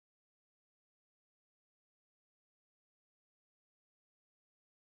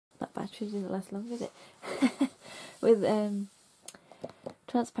that battery didn't last long, did it? With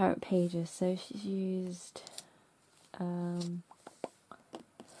transparent pages. So she's used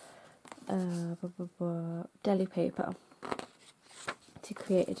deli paper to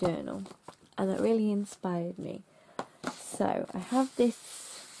create a journal, and that really inspired me. So I have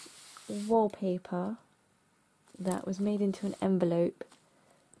this wallpaper that was made into an envelope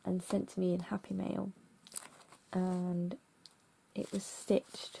and sent to me in Happy Mail, and it was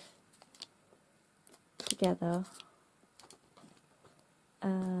stitched together,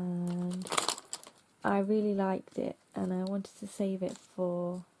 and I really liked it, and I wanted to save it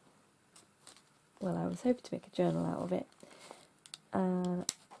for, well, I was hoping to make a journal out of it,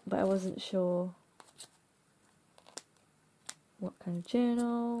 but I wasn't sure what kind of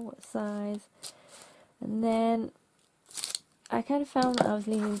journal, what size, and then I kind of found that I was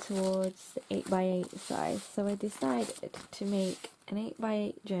leaning towards the 8x8 size, so I decided to make an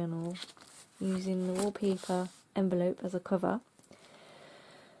 8x8 journal using the wallpaper envelope as a cover.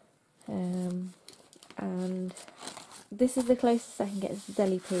 And this is the closest I can get to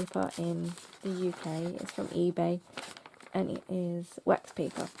deli paper in the UK. It's from eBay, and it is wax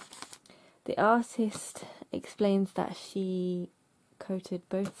paper. The artist explains that she coated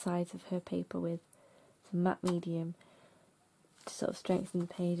both sides of her paper with some matte medium to sort of strengthen the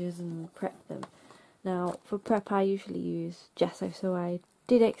pages and prep them. Now, for prep I usually use gesso, so I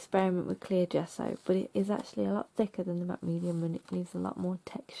did experiment with clear gesso, but it is actually a lot thicker than the matte medium, and it leaves a lot more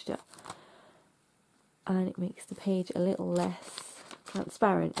texture, and it makes the page a little less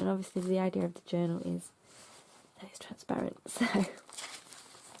transparent. And obviously the idea of the journal is that it's transparent. So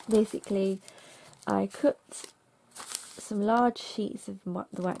basically I cut some large sheets of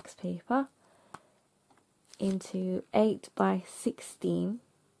the wax paper into 8x16,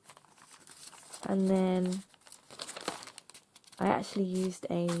 and then I actually used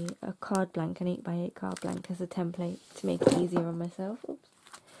a card blank, an 8x8 card blank, as a template to make it easier on myself. Oops.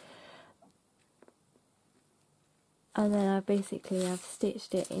 And then I've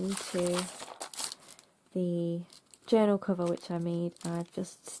stitched it into the journal cover which I made. I've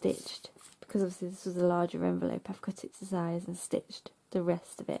just stitched, because obviously this was a larger envelope, I've cut it to size and stitched the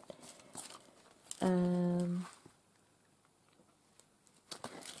rest of it.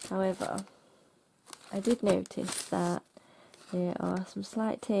 However, I did notice that there are some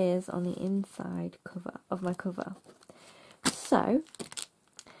slight tears on the inside cover of my cover. So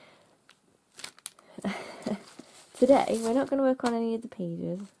today we're not going to work on any of the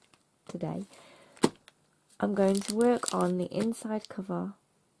pages today. I'm going to work on the inside cover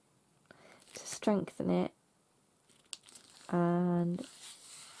to strengthen it, and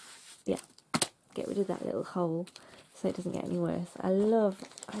yeah, get rid of that little hole so it doesn't get any worse. I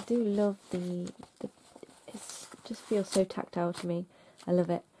do love the it just feels so tactile to me. I love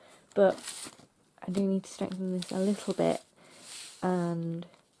it, but I do need to strengthen this a little bit and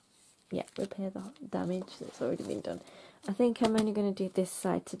yeah, repair the damage that's already been done. I think I'm only going to do this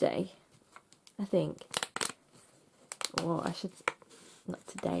side today. I think, or I should, not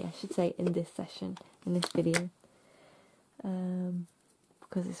today, I should say in this session, in this video,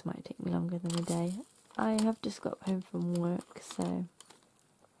 because this might take me longer than a day. I have just got home from work, so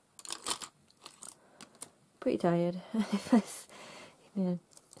pretty tired.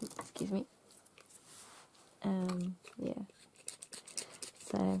 Excuse me. Yeah.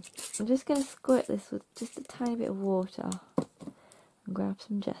 So I'm just going to squirt this with just a tiny bit of water and grab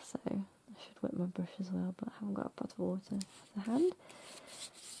some gesso. I should wet my brush as well, but I haven't got a pot of water to hand.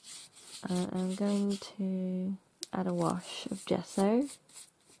 I'm going to add a wash of gesso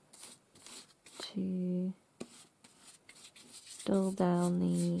to dull down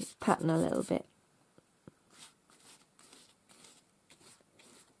the pattern a little bit.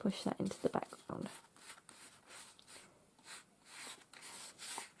 Push that into the background.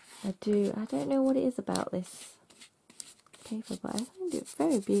 I don't know what it is about this paper, but I find it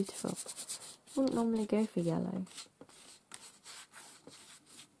very beautiful. I wouldn't normally go for yellow.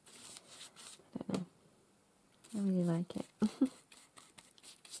 I don't know. I really like it.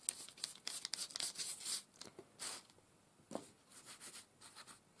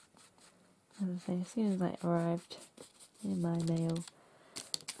 As soon as I arrived in my mail,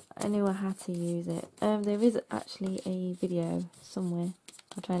 I knew I had to use it. There is actually a video somewhere.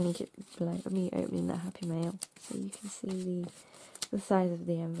 I'll try and link it below of me opening that Happy Mail so you can see the size of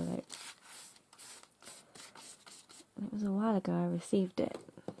the envelope. And it was a while ago I received it.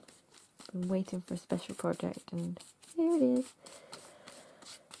 Been waiting for a special project, and here it is.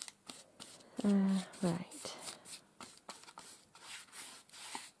 Right.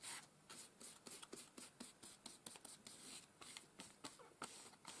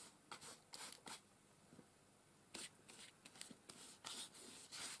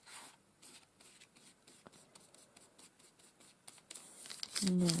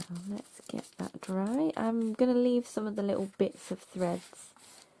 Now let's get that dry. I'm going to leave some of the little bits of threads.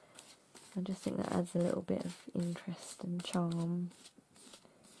 I just think that adds a little bit of interest and charm.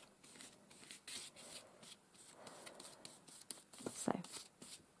 So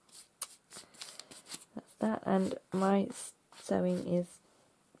that's that, and my sewing is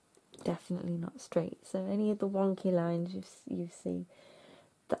definitely not straight, so any of the wonky lines you see,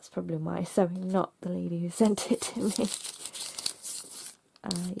 that's probably my sewing, not the lady who sent it to me.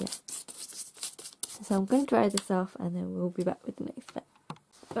 Yeah. So I'm going to dry this off and then we'll be back with the next step.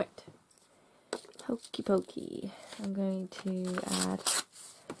 Right. Hokey pokey. I'm going to add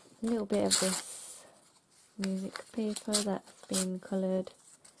a little bit of this music paper that's been coloured.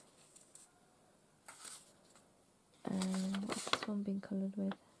 What's this one been coloured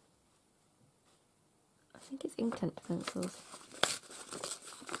with? I think it's Inktense pencils.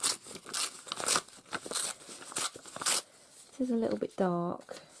 This is a little bit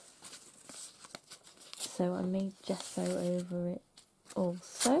dark, so I made gesso over it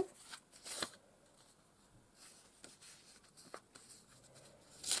also.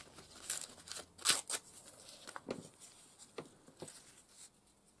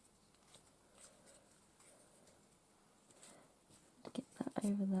 Get that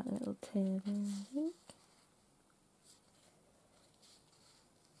over that little tear there, I think.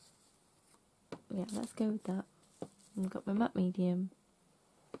 Yeah, let's go with that. I've got my matte medium.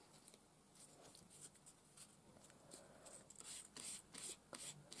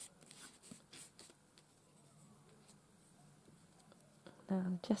 Now,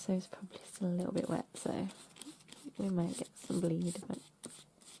 gesso is probably still a little bit wet, so we might get some bleed, but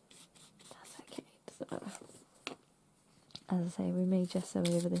that's okay, doesn't matter. As I say, we made gesso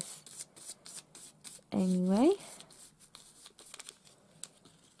over this anyway.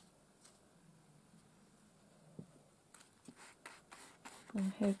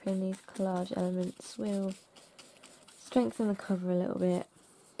 I'm hoping these collage elements will strengthen the cover a little bit.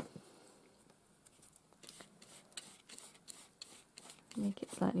 Make it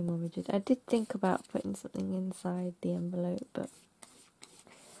slightly more rigid. I did think about putting something inside the envelope, but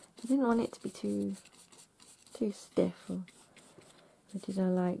I didn't want it to be too stiff, or did I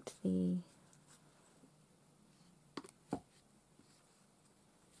liked the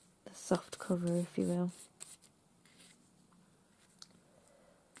soft cover, if you will.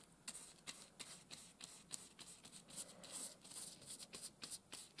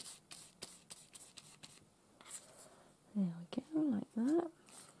 There we go, like that.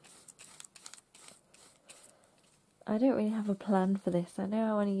 I don't really have a plan for this. I know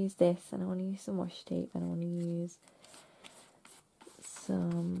I want to use this, and I want to use some washi tape, and I want to use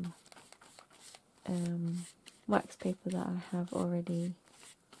some wax paper that I have already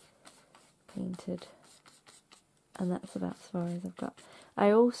painted, and that's about as far as I've got.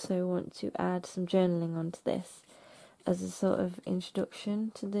 I also want to add some journaling onto this as a sort of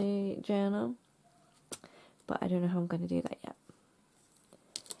introduction to the journal, but I don't know how I'm going to do that yet.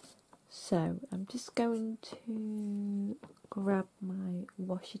 So I'm just going to grab my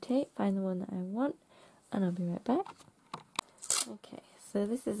washi tape, find the one that I want, and I'll be right back. Okay, so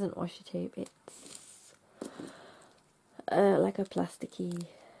this isn't washi tape, it's like a plasticky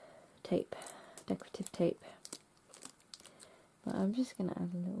tape, decorative tape. But I'm just going to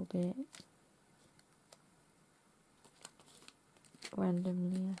add a little bit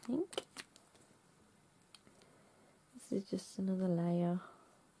randomly, I think. This is just another layer.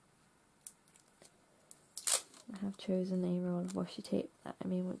 I have chosen a roll of washi tape that I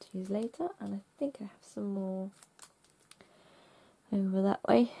may want to use later, and I think I have some more over that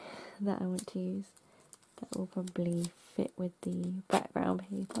way that I want to use that will probably fit with the background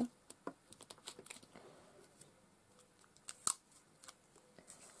paper.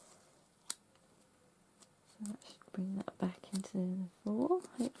 So that should bring that back into the fore,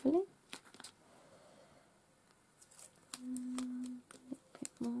 hopefully. A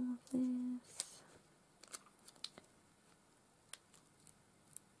bit more of this.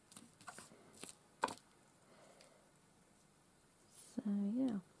 So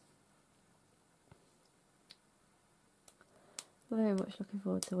yeah, very much looking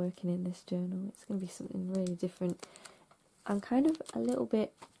forward to working in this journal. It's going to be something really different. I'm kind of a little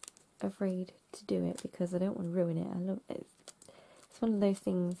bit afraid to do it because I don't want to ruin it. I love it. It's one of those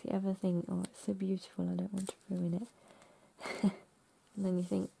things you ever think, oh, it's so beautiful, I don't want to ruin it. And then you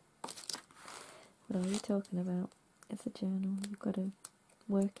think, what are you talking about? It's a journal, you've got to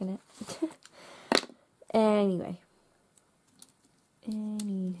work in it. Anyway.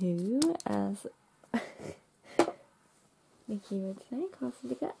 Anywho, as Nikki would say, class of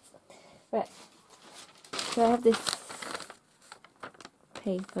the guts. Right. So I have this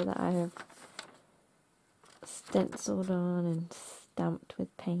paper that I have stenciled on and stamped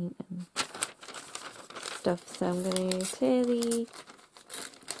with paint and stuff. So I'm going to clear the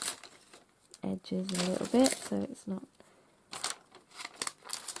edges a little bit so it's not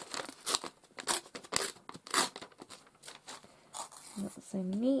so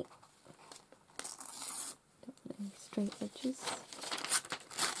neat. Don't want any straight edges.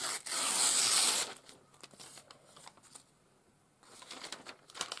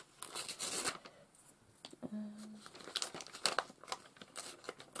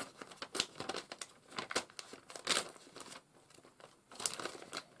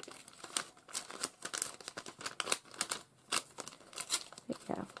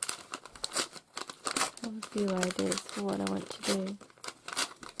 Yeah, I have a few ideas for what I want to do.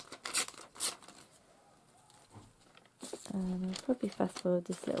 I'll probably fast forward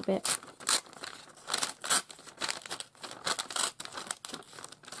this a little bit.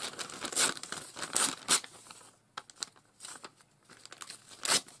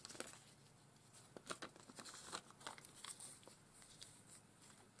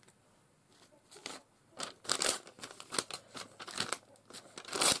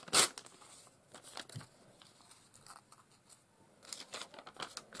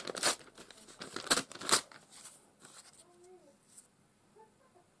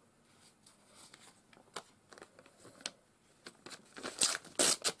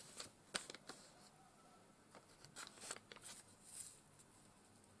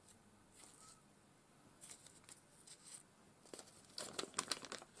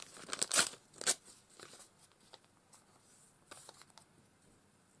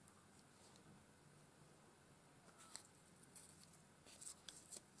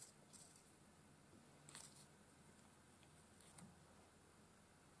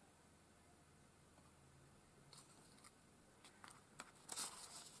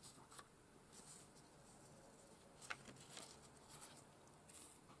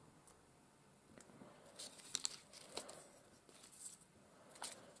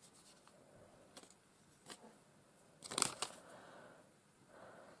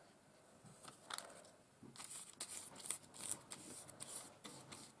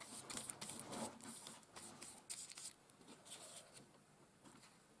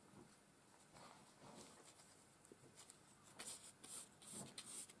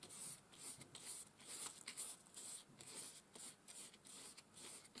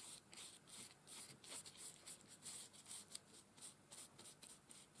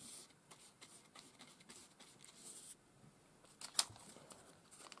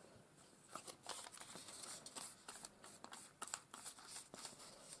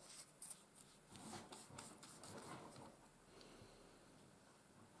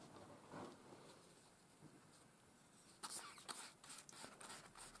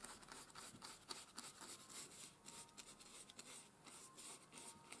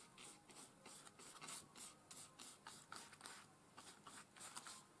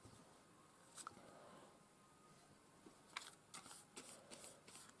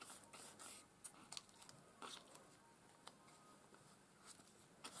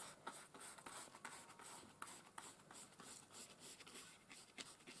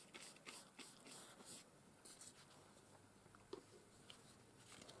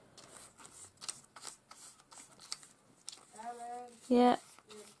 Yeah.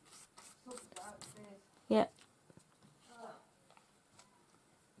 Yeah.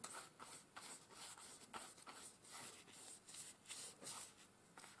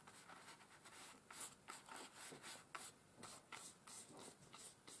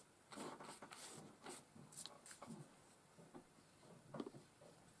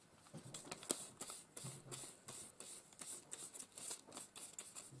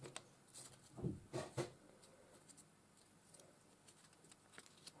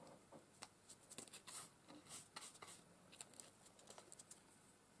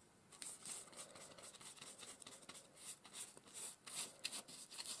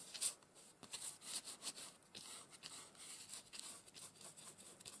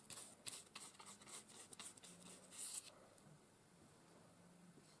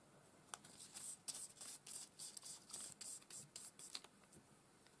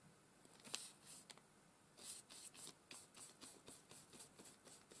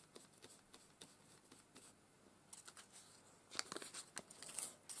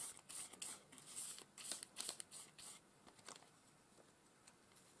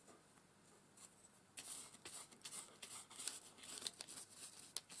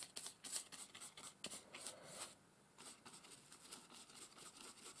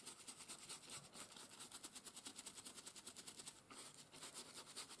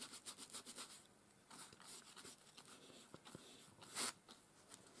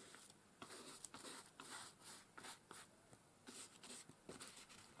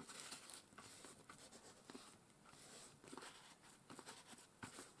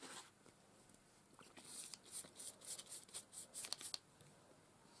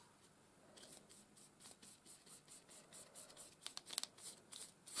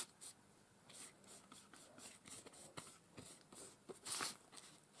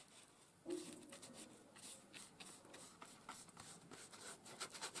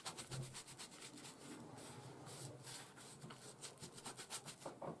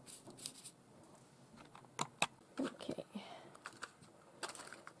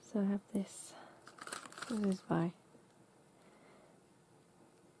 So I have this. This is by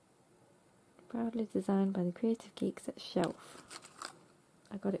proudly designed by the creative geeks at Shelf.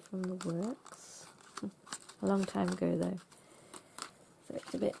 I got it from the Works a long time ago though, so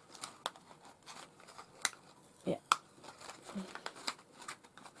it's a bit, yeah.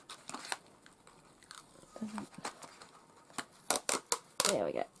 There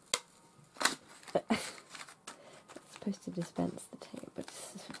we go. It's supposed to dispense the tape, but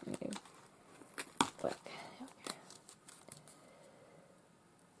this doesn't really work.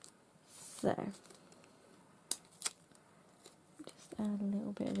 So, just add a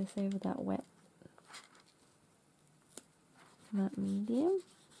little bit of this over that wet matte medium.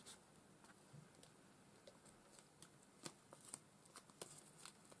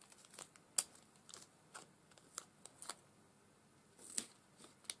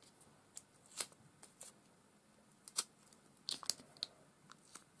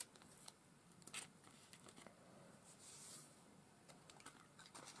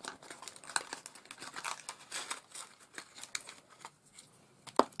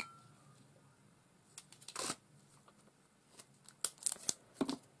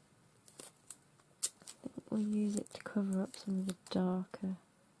 We'll use it to cover up some of the darker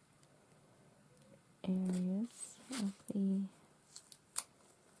areas of the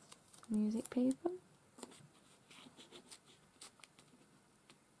music paper.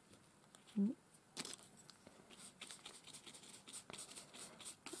 Let's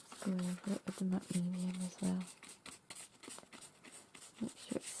go over it with the matte medium as well. Make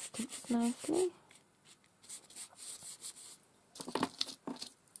sure it sticks nicely.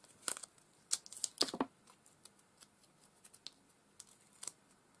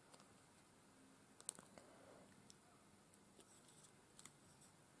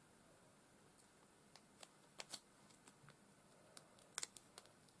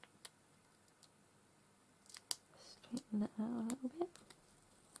 Straighten that out a little bit.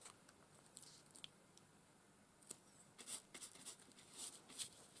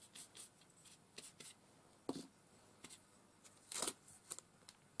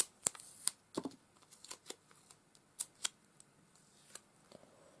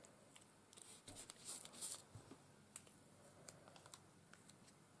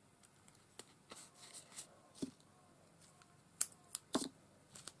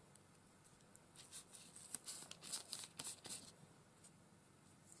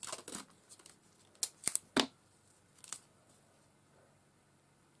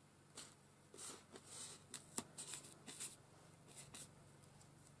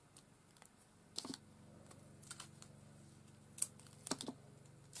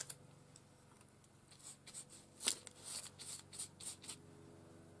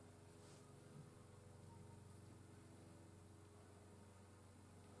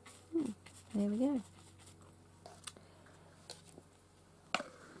 There we go.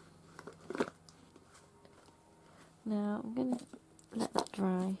 Now I'm going to let that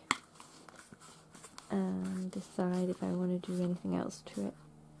dry and decide if I want to do anything else to it.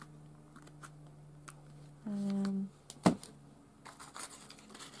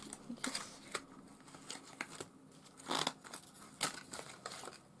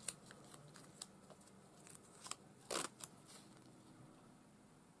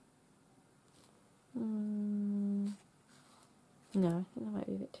 No, I think that might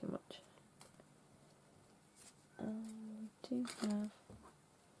be a bit too much. We do have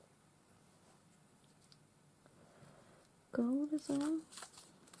gold as well.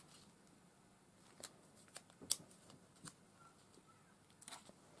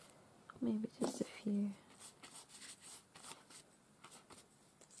 Maybe just a few.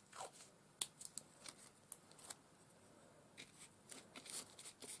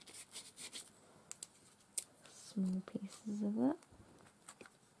 Small pieces of that.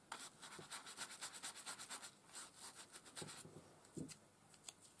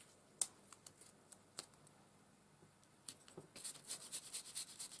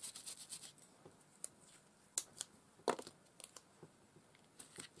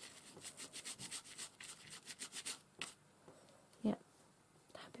 Yeah,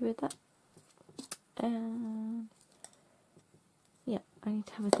 happy with that. And yeah, I need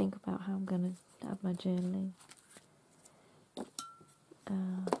to have a think about how I'm going to add my journaling. I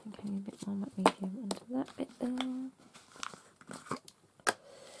think I need a bit more matte medium into that bit there.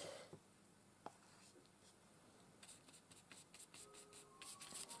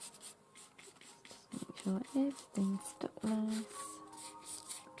 Just make sure everything's stuck nice.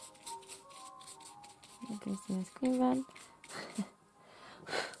 There goes the ice cream van.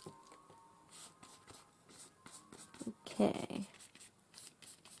 Okay.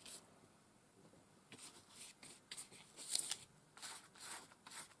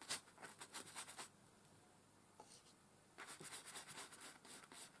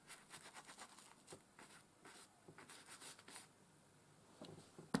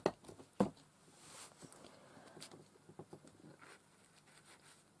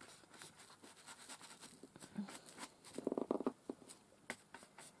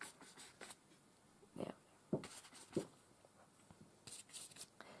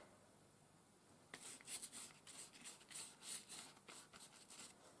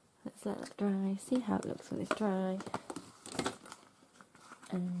 Just let that dry, see how it looks when it's dry,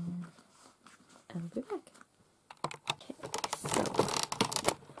 and I'll be back. Okay, so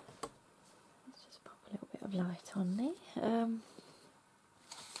let's just pop a little bit of light on there.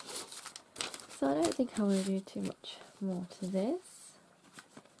 So I don't think I will do too much more to this.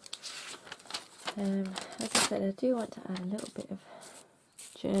 As I said, I do want to add a little bit of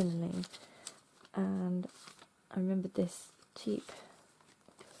journaling, and I remembered this cheap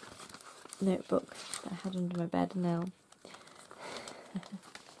notebook that I had under my bed now.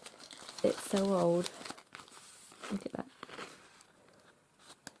 It's so old. Look at that.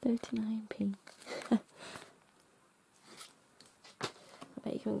 39p. I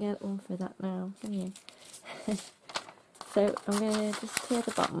bet you can't get one for that now, can you? So I'm going to just tear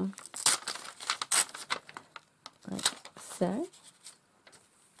the bottom like so,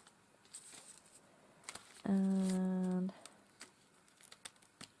 and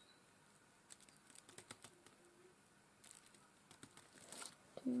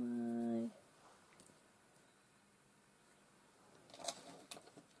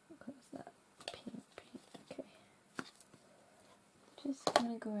what was that? Pink. Okay. Just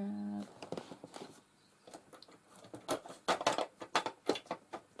gonna grab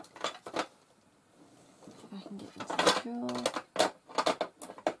if I can get into the drawer.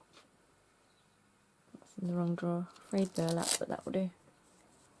 That's in the wrong drawer. Frayed burlap, but that will do.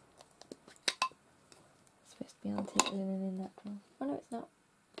 It's supposed to be antique linen in that drawer. Oh no, it's not.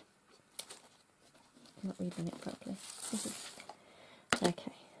 I'm not reading it properly.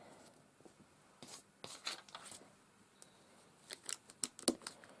 Okay.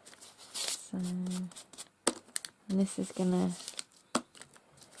 So, and this is gonna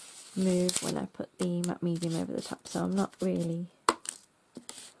move when I put the matte medium over the top, so I'm not really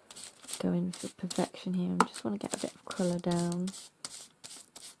going for perfection here. I just want to get a bit of colour down,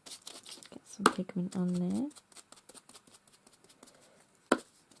 get some pigment on there.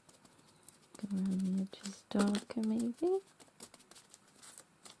 Go around the edges darker maybe.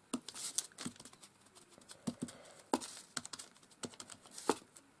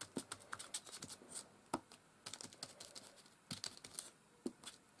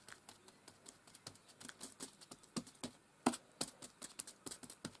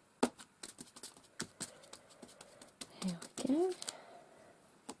 There we go.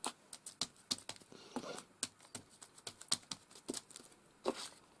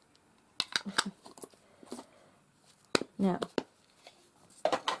 Now,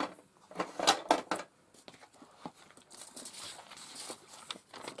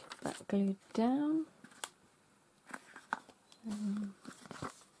 get that glued down.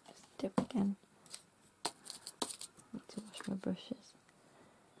 Just dip again. I need to wash my brushes.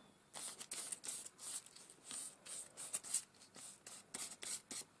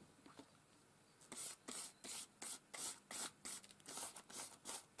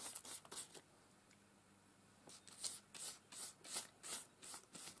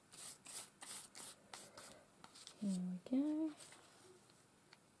 Here we go.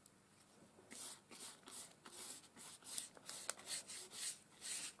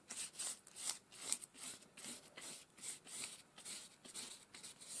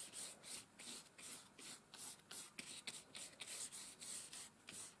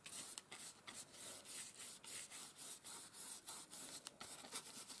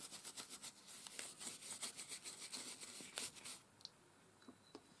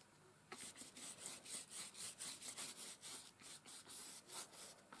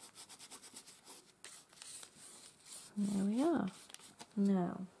 There we are.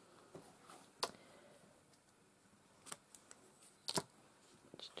 Now,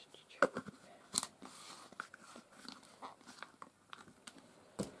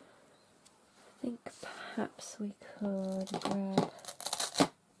 I think perhaps we could grab,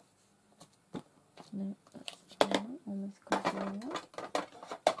 no, that's almost covering up.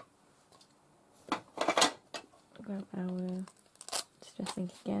 Grab our, just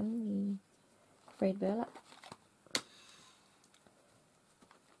think again, the frayed burlap.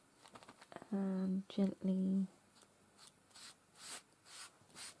 And gently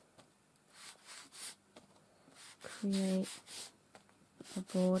create a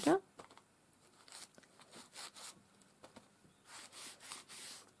border.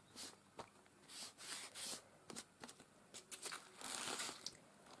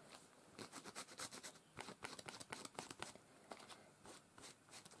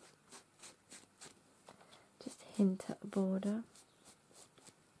 Just hint at the border.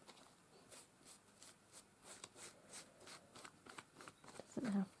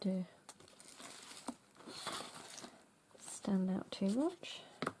 Doesn't have to stand out too much.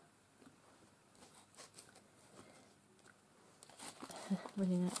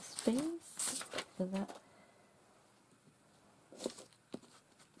 running out of space for that.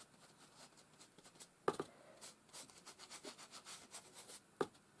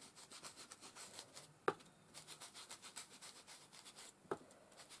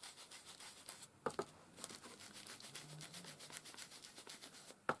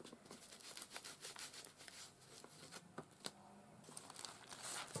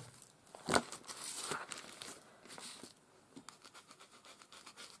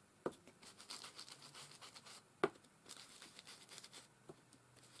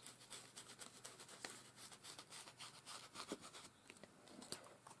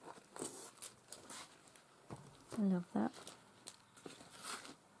 I love that.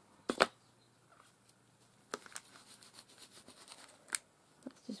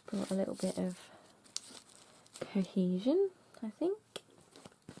 Let's just brought a little bit of cohesion, I think.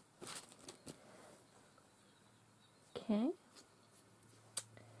 Okay.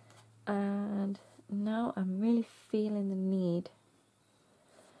 And now I'm really feeling the need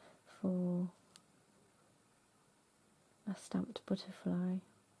for a stamped butterfly.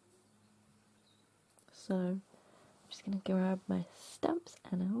 So I'm just going to grab my stamps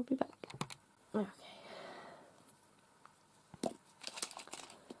and I will be back. Okay. Let's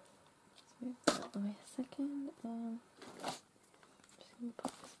move that away a second. Just going to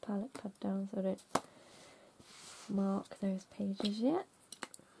put this palette pad down so I don't mark those pages yet.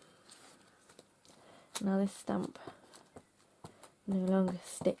 Now this stamp no longer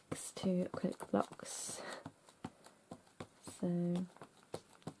sticks to acrylic blocks, so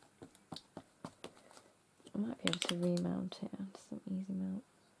I might be able to remount it onto some easy mount.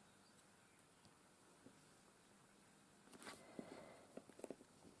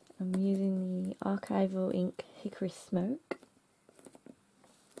 I'm using the Archival Ink Hickory Smoke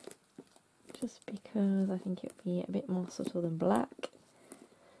just because I think it would be a bit more subtle than black,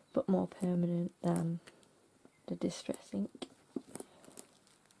 but more permanent than the Distress ink.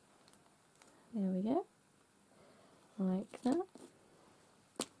 There we go, like that.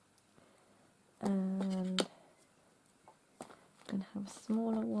 And I'm going to have a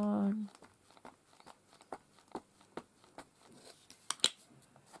smaller one.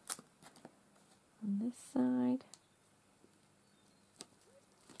 On this side.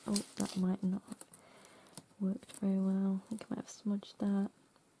 Oh, that might not have worked very well. I think I might have smudged that.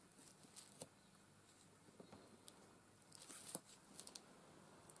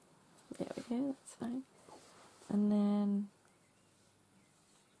 There we go, that's fine. And then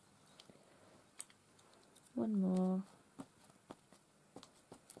one more.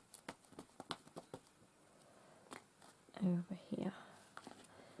 Over here.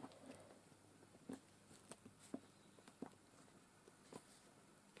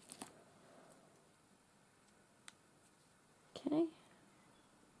 Okay.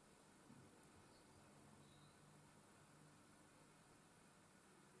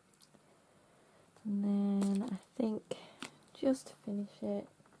 And then I think just to finish it,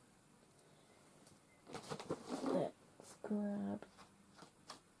 let's grab,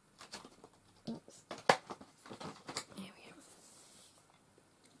 oops, here we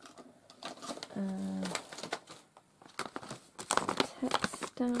go, text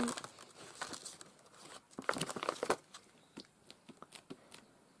stamp.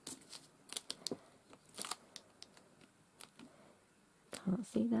 Can't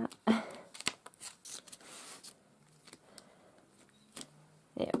see that.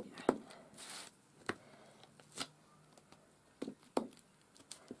 There we go.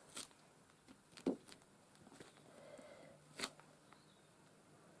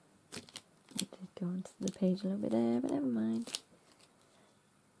 I did go onto the page a little bit there, but never mind.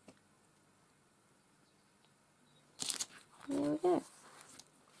 There we go.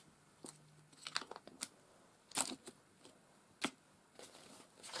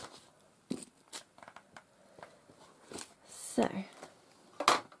 So,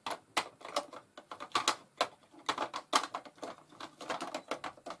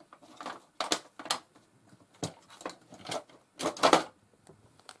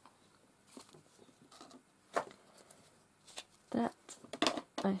 that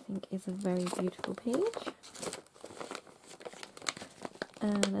I think is a very beautiful page.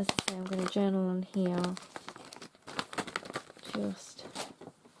 And as I say, I'm going to journal on here just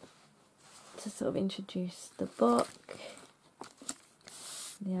to sort of introduce the book,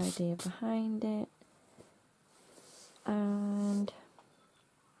 the idea behind it, and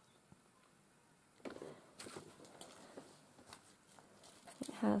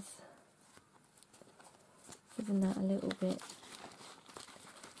it has given that a little bit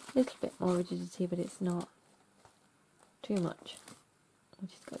more rigidity, but it's not too much.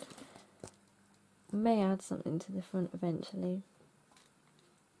 which is good. I may add something to the front eventually.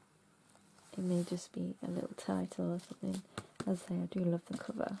 It may just be a little title or something. As I say, I do love the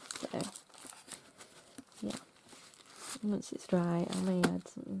cover, so yeah. Once it's dry, I may add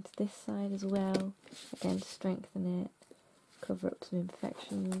something to this side as well, again to strengthen it, cover up some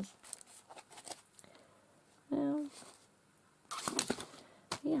imperfections.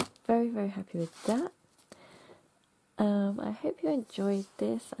 Yeah, very, very happy with that. I hope you enjoyed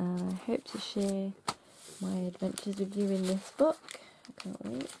this, and I hope to share my adventures with you in this book. I can't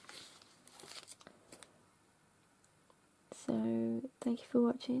wait. So, thank you for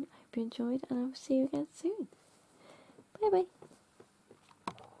watching. I hope you enjoyed, and I will see you again soon. Bye bye.